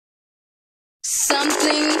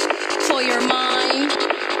Something for your mind,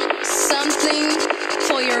 something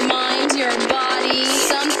for your mind, your body,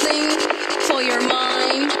 something for your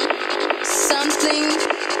mind, something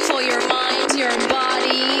for your mind, your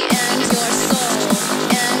body, and your soul,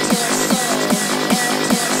 and your soul, and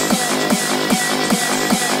your soul,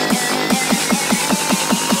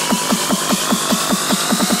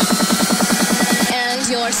 and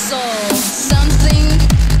your soul, something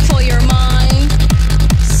for your mind,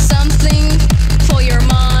 something for your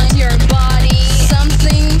mind, your body,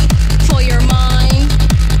 something for your mind,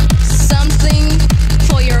 something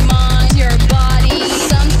for your mind, your body,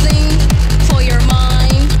 something for your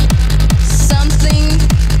mind, something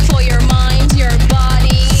for your mind, your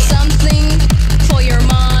body, something for your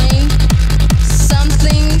mind,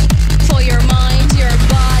 something for your mind, your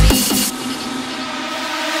body.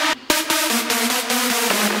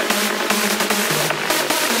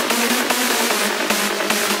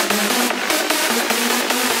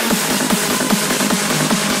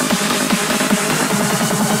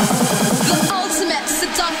 The ultimate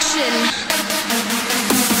seduction.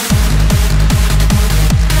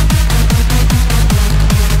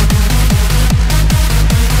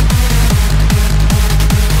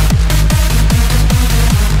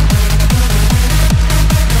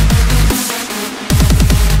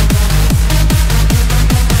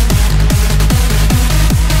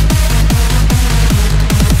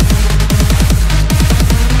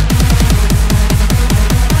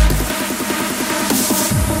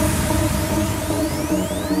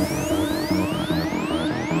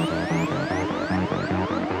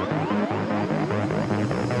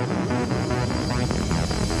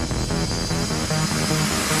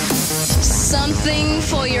 Something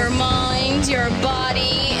for your mind, your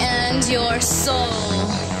body, and your soul.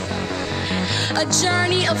 A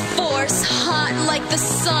journey of force, hot like the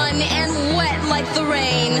sun and wet like the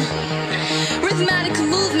rain. Rhythmic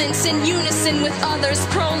movements in unison with others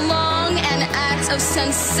prolong an act of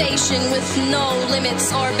sensation with no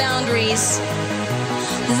limits or boundaries.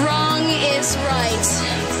 Wrong is right.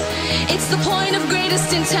 It's the point of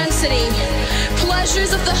greatest intensity.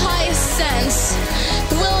 Pleasures of the highest sense.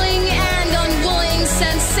 Willing and unwilling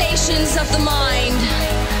sensations of the mind.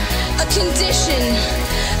 A condition.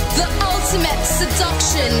 The ultimate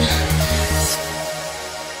seduction.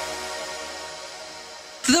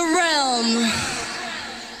 The realm.